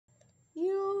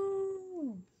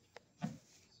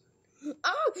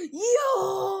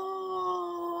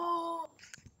Yo!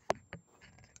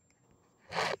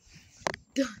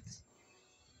 Guys,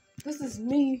 this is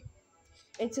me,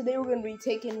 and today we're gonna be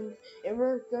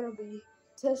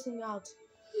testing out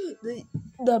the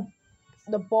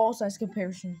the ball size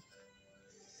comparison.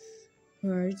 All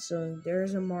right, so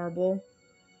there's a marble.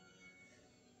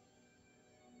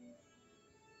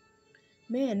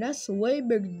 Man, that's way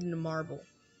bigger than the marble.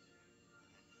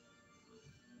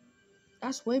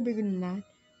 That's way bigger than that.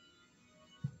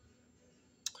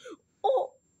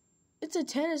 Oh, it's a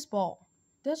tennis ball.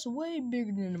 That's way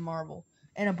bigger than a marble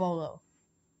and a bolo.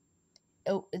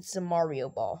 Oh, it's a Mario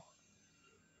ball.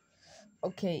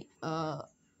 Okay,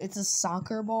 it's a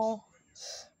soccer ball.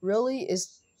 Really?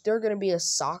 Is there gonna be a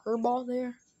soccer ball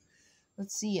there?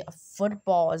 Let's see, a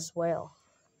football as well.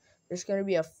 There's gonna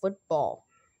be a football.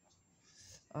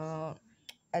 And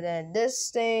then this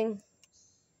thing,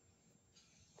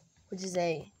 which is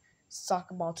a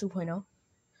soccer ball 2.0.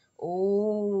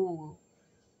 Oh,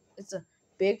 it's a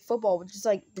big football, which is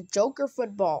like the Joker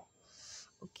football.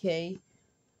 Okay,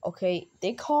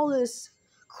 they call this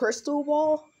crystal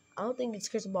ball. I don't think it's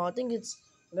crystal ball. I think it's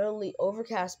literally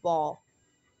overcast ball.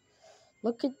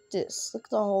 Look at this. Look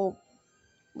at the whole.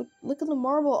 Look at the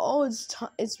marble. Oh,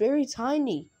 it's very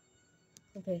tiny.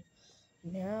 Okay,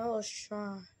 now let's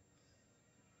try.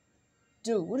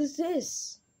 Dude, what is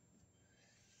this?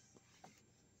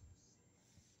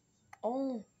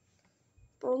 Oh,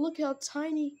 bro, look how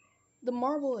tiny the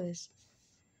marble is.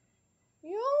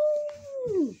 Yo!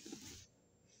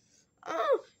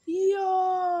 Oh,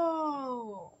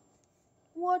 yo!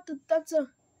 What the?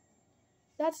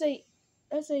 That's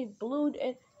a balloon,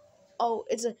 and oh,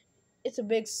 it's a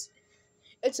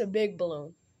big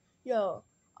balloon. Yo,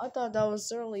 I thought that was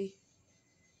certainly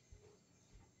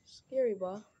scary,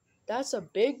 bro. That's a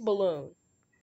big balloon.